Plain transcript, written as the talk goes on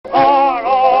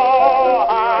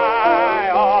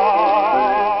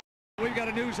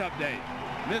update.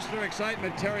 Mr.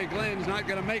 Excitement Terry Glenn's not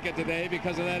going to make it today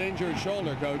because of that injured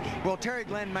shoulder, Coach. Well, Terry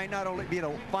Glenn might not only be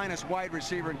the finest wide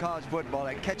receiver in college football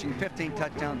at catching 15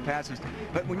 touchdown passes,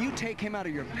 but when you take him out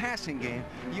of your passing game,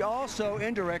 you also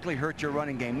indirectly hurt your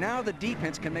running game. Now the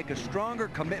defense can make a stronger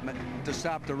commitment to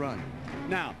stop the run.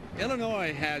 Now,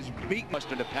 Illinois has beaten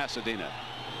Western to Pasadena.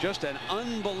 Just an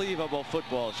unbelievable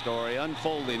football story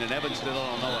unfolding in Evanston,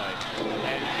 Illinois.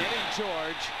 And Eddie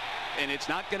George, and it's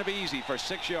not going to be easy for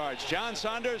 6 yards. John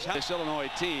Saunders, this Illinois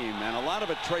team, and a lot of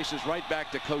it traces right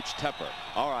back to Coach Tepper.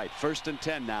 All right, 1st and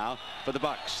 10 now for the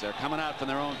Bucks. They're coming out from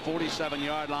their own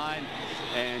 47-yard line,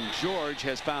 and George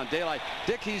has found daylight.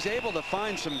 Dick, he's able to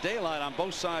find some daylight on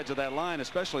both sides of that line,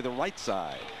 especially the right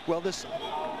side. Well, this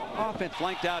offense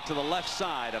flanked out to the left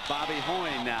side of Bobby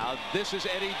Hoying now. This is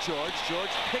Eddie George. George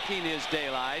picking his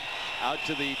daylight out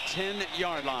to the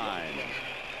 10-yard line.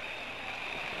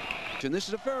 And this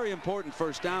is a very important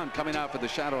first down coming out for the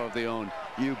shadow of the own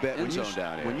you bet end zone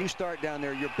down here. When you start down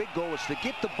there, your big goal is to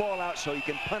get the ball out so you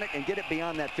can punt it and get it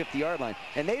beyond that 50-yard line.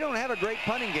 And they don't have a great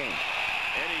punting game.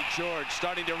 Eddie George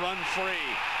starting to run free.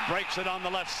 Breaks it on the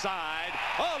left side.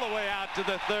 All the way out to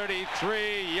the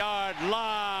 33-yard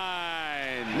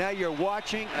line. Now you're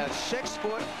watching a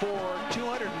 6'4",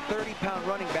 230-pound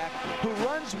running back who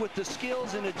runs with the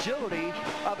skills and agility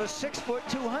of a 6',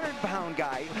 200-pound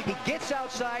guy. He gets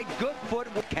outside, good foot,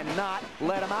 cannot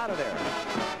let him out of there.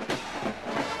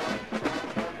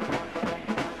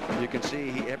 You can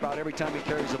see about every time he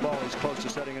carries the ball, he's close to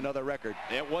setting another record.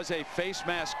 It was a face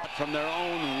mask from their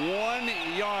own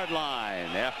 1-yard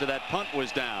line after that punt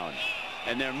was down.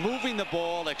 And they're moving the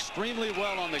ball extremely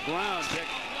well on the ground, Dick.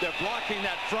 They're blocking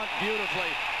that front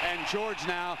beautifully. And George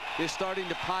now is starting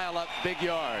to pile up big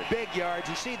yards. Big yards.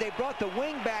 And see, they brought the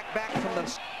wing back from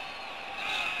the...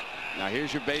 Now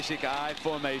here's your basic I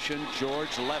formation.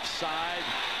 George left side.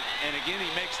 And again,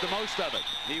 he makes the most of it.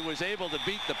 He was able to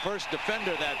beat the first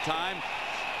defender that time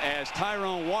as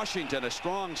Tyrone Washington, a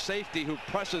strong safety who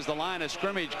presses the line of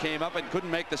scrimmage, came up and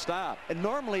couldn't make the stop. And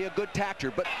normally a good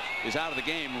tactor, but is out of the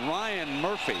game. Ryan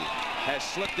Murphy has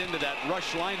slipped into that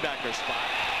rush linebacker spot.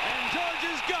 And George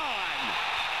is gone.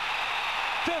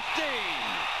 15.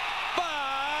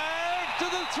 5 to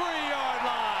the 3-yard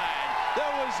line. There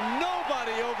was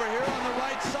nobody over here on the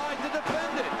right side to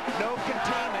defend it. No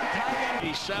containment.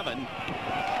 87,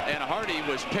 and Hardy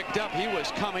was picked up. He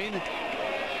was coming,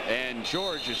 and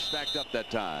George is stacked up that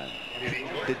time.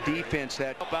 The defense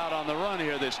that up out on the run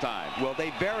here this time. Well, they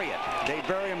vary it. They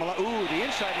vary him a lot. Ooh, the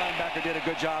inside linebacker did a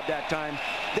good job that time.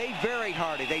 They vary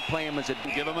Hardy. They play him as a...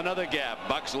 Give him another gap.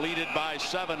 Bucks lead it by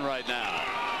 7 right now.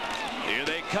 Here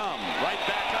they come. Right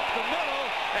back up the middle,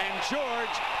 and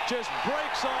George just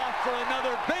breaks off for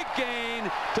another big gain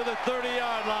to the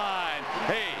 30-yard line.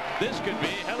 Hey, this could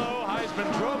be, hello, Heisman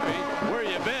Trophy. Where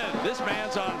you been? This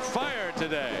man's on fire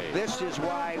today. This is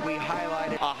why we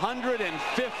highlighted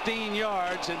 115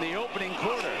 yards in the opening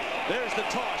quarter. There's the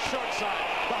toss, short side,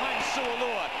 behind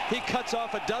Sualua. He cuts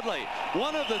off a Dudley.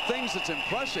 One of the things that's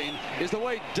impressing is the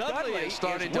way Dudley is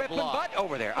starting to block. Butt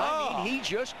over there. I mean, he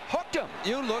just hooked him.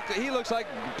 He looks like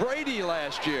Brady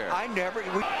last year.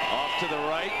 Off to the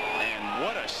right, and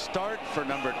what a start for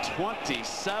number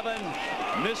 27,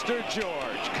 Mr.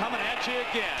 George. Coming at you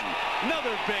again.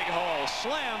 Another big hole.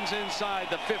 Slams inside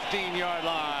the 15-yard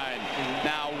line.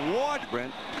 Now what,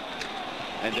 Brent?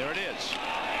 And there it is.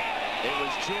 It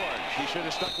was George. He should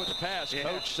have stuck with the pass. Yeah.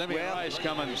 Coach Simeon Rice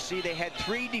coming. See, they had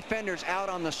 3 defenders out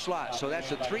on the slot, so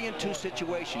that's a 3-and-2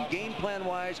 situation. Game plan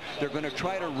wise, they're going to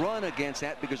try to run against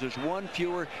that because there's 1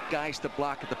 fewer guys to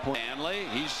block at the point. Hanley,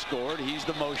 he's scored. He's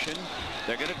the motion.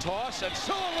 They're going to toss, and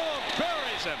Sualua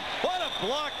buries him. What a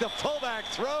block the fullback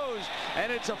throws,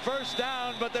 and it's a first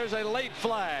down, but there's a late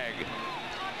flag.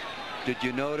 Did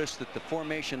you notice that the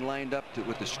formation lined up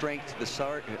with the strength to the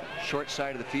short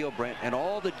side of the field, Brent, and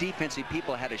all the defensive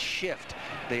people had a shift.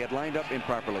 They had lined up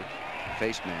improperly.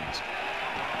 Face mans.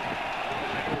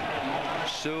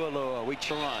 Sualua, we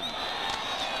run.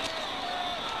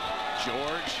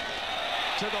 George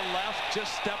to the left,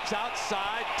 just steps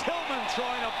outside. Tillman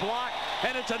throwing a block,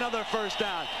 and it's another first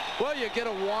down. Well, you get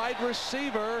a wide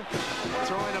receiver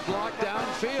throwing a block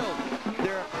downfield.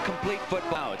 They're a complete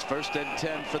football. Now it's 1st and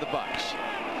 10 for the Bucks.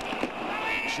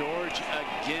 George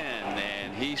again,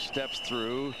 and he steps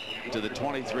through to the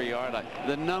 23-yard line.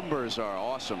 The numbers are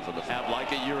awesome for the Fab.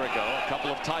 Like a year ago, a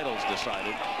couple of titles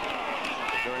decided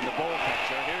during the bowl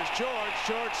picture. Here's George.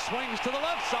 George swings to the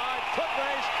left side. Foot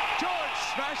race. George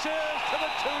smashes to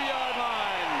the 2-yard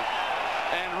line.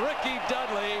 And Ricky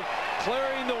Dudley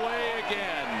clearing the way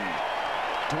again.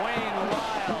 Dwayne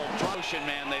Lyle. Motion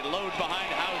man. They load behind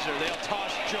Hauser. They'll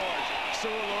toss George.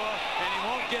 Sualua, and he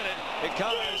won't get it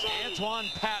because Antoine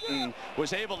Patton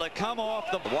was able to come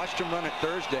off the... Watched him run it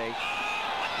Thursday.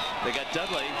 They got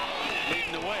Dudley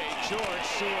leading the way. George,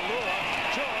 Sualua,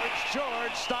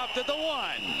 George stopped at the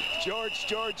 1. George.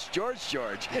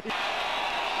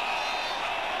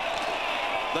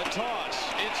 The toss,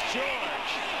 it's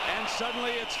George, and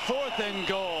suddenly it's 4th and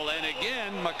goal, and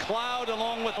again McLeod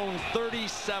along with on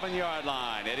 37-yard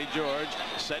line. Eddie George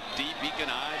set deep, he can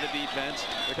eye the defense,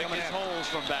 pick his holes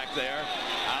from back there.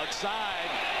 Outside,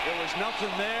 there was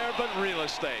nothing there but real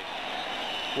estate.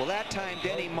 Well, that time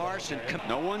Denny Marson.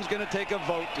 No one's going to take a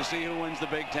vote to see who wins the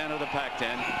Big Ten or the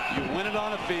Pac-10. You win it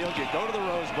on a field, you go to the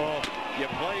Rose Bowl, you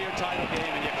play your title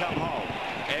game, and you come home.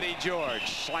 Eddie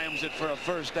George slams it for a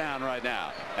 1st down right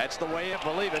now. That's the way I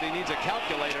believe it. He needs a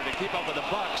calculator to keep up with the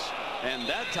Bucks. And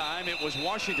that time it was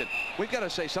Washington. We've got to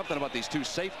say something about these 2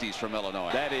 safeties from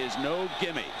Illinois. That is no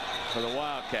gimme for the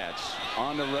Wildcats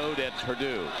on the road at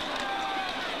Purdue.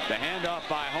 The handoff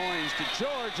by Hoynes to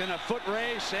George in a foot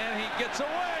race, and he gets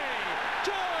away.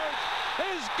 George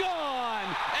is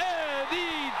gone.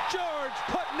 Eddie George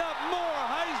putting up more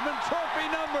Heisman Trophy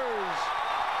numbers.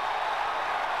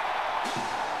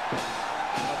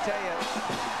 I'll tell you,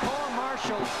 Paul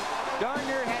Marshall darn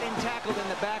near had him tackled in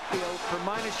the backfield for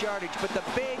minus yardage, but the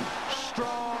big,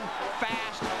 strong,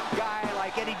 fast guy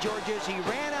like Eddie George is, he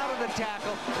ran out of the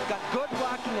tackle, got good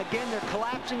blocking. Again, they're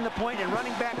collapsing the point, and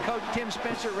running back coach Tim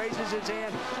Spencer raises his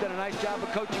hand. He's done a nice job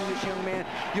of coaching this young man.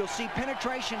 You'll see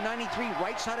penetration 93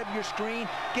 right side of your screen,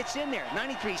 gets in there.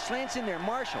 93 slants in there.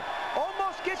 Marshall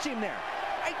almost gets him there,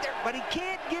 right there, but he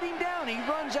can't get him down. He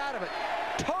runs out of it.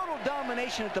 Total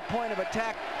domination at the point of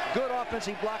attack. Good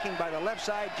offensive blocking by the left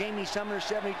side. Jamie Sumner,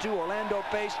 72. Orlando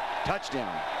Pace,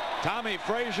 touchdown. Tommy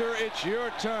Frazier, it's your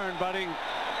turn, buddy.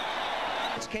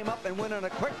 Came up and went on a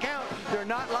quick count. They're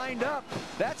not lined up.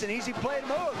 That's an easy play to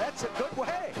move. That's a good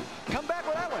way. Come back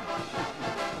with that one.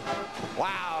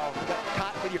 Wow. Got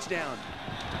caught with your down.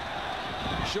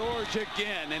 George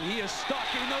again, and he is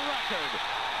stalking the record.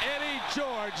 Eddie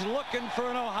George looking for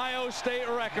an Ohio State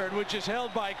record, which is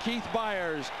held by Keith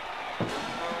Byers.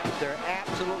 They're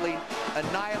absolutely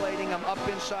annihilating them up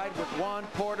inside with Juan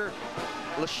Porter,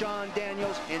 LaShawn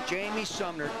Daniels, and Jamie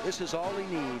Sumner. This is all he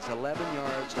needs, 11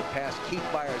 yards to pass Keith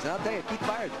Byers. And I'll tell you, Keith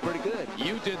Byers is pretty good.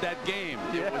 You did that game.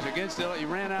 Yeah. It was against the, he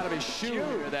ran out of his shoe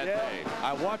that day.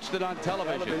 I watched it on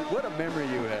television. What a memory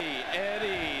you have.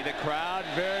 Eddie, the crowd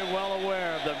very well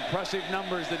aware of the impressive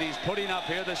numbers that he's putting up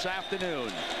here this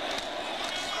afternoon.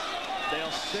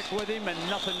 They'll stick with him, and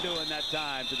nothing doing that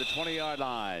time to the 20-yard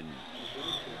line.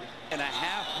 And a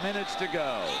half minutes to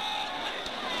go.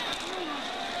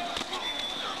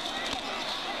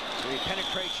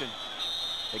 Penetration.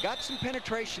 They got some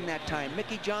penetration that time.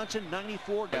 Mickey Johnson,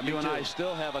 94. You and I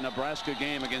still have a Nebraska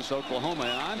game against Oklahoma,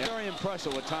 and I'm very impressed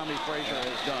with what Tommy Frazier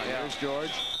has done. Here's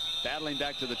George battling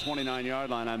back to the 29-yard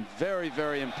line. I'm very,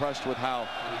 very impressed with how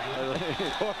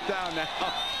fourth down now.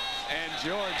 And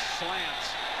George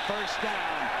slants. 1st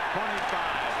down, 25.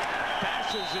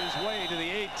 Passes his way to the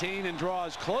 18 and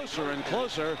draws closer and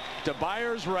closer to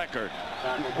Byers' record.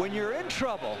 When you're in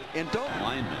trouble and don't...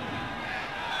 Lineman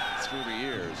through the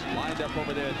years, lined up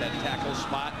over there at that tackle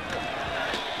spot.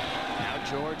 Now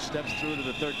George steps through to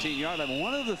the 13-yard line.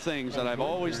 One of the things that I've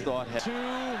always thought,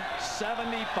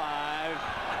 275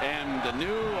 and the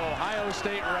new Ohio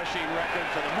State rushing record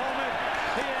for the moment.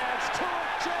 He adds to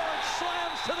it. George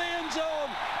slams to the end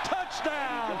zone.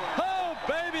 Touchdown. Oh,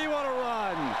 baby, what a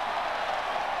run.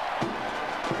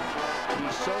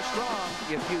 He's so strong.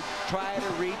 If you try to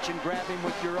reach and grab him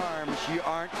with your arms, you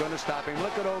aren't going to stop him.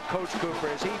 Look at old Coach Cooper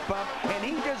as he pumped, and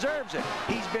he deserves it.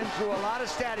 He's been through a lot of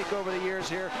static over the years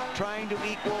here, trying to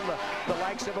equal the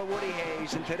likes of a Woody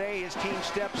Hayes. And today his team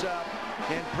steps up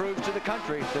and proves to the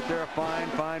country that they're a fine,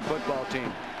 fine football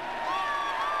team.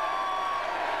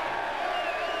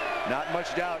 Not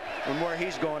much doubt on where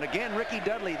he's going. Again, Ricky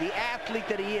Dudley, the athlete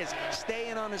that he is,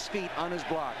 staying on his feet, on his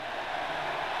block.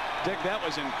 Dick, that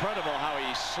was incredible how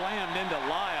he slammed into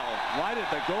Lyle right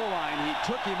at the goal line. He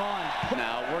took him on.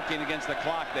 Now working against the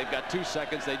clock. They've got 2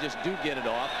 seconds. They just do get it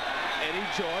off. Eddie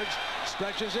George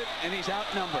stretches it, and he's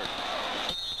outnumbered.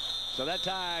 So that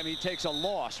time he takes a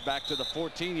loss back to the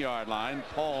 14-yard line.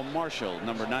 Paul Marshall,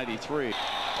 number 93.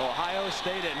 Ohio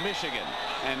State and Michigan.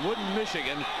 And wouldn't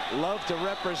Michigan love to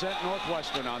represent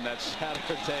Northwestern on that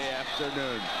Saturday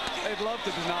afternoon? They'd love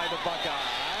to deny the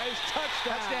Buckeyes.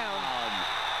 Touchdown.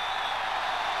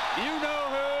 You know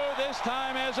who this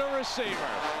time as a receiver.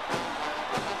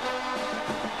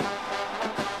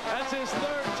 That's his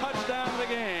 3rd touchdown of the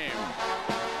game.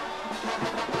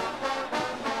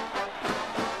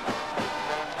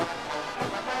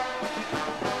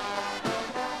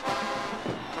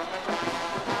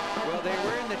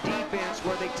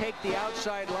 take the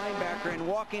outside linebacker and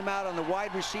walk him out on the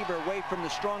wide receiver away from the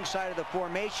strong side of the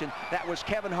formation. That was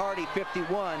Kevin Hardy,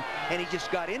 51, and he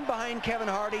just got in behind Kevin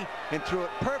Hardy and threw it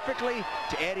perfectly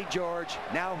to Eddie George.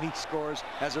 Now he scores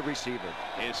as a receiver.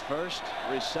 His first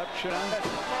reception.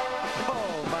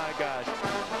 Oh my gosh.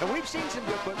 And we've seen some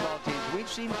good football teams. We've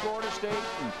seen Florida State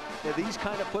and these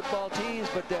kind of football teams,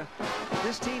 but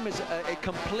this team is a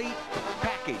complete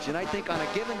package, and I think on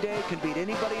a given day can beat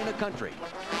anybody in the country.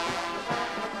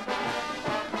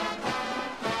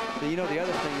 But you know the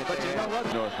other thing that But you know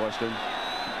what? Northwestern.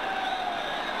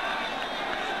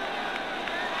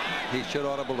 he should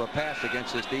audible to pass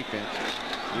against this defense.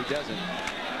 He doesn't.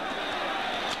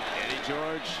 Eddie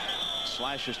George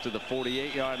slashes to the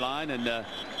 48-yard line, and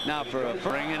now for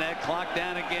bringing that clock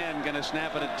down again. Going to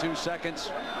snap it at 2 seconds.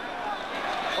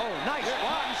 Oh, nice. Here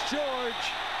comes George.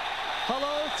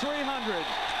 Hello, 300.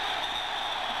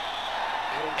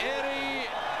 Eddie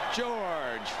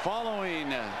George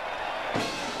following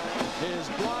his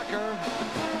blocker.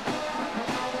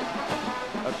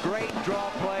 A great draw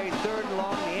play, 3rd and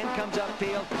long. The end comes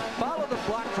upfield. Follow the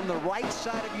block from the right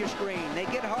side of your screen. They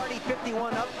get Hardy,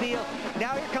 51, upfield.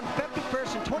 Now here comes Pepe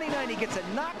Person, 29. He gets a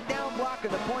knockdown block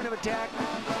at the point of attack.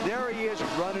 There he is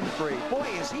running free. Boy,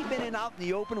 has he been out in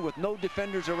the open with no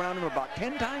defenders around him about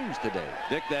 10 times today.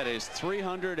 Dick, that is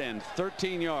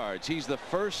 313 yards. He's the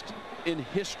first in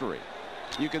history.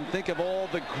 You can think of all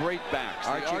the great backs.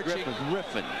 Archie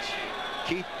Griffins.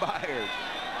 Keith Byard.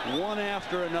 One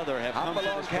after another have come to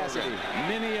this Cassidy. program.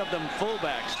 Many of them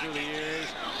fullbacks through the years,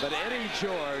 but Eddie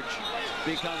George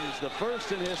becomes the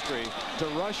first in history to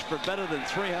rush for better than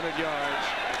 300 yards,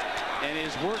 and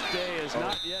his workday is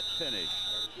not yet finished.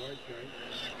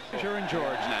 Fisher and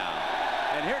George now,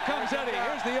 and here comes Eddie.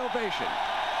 Here's the ovation.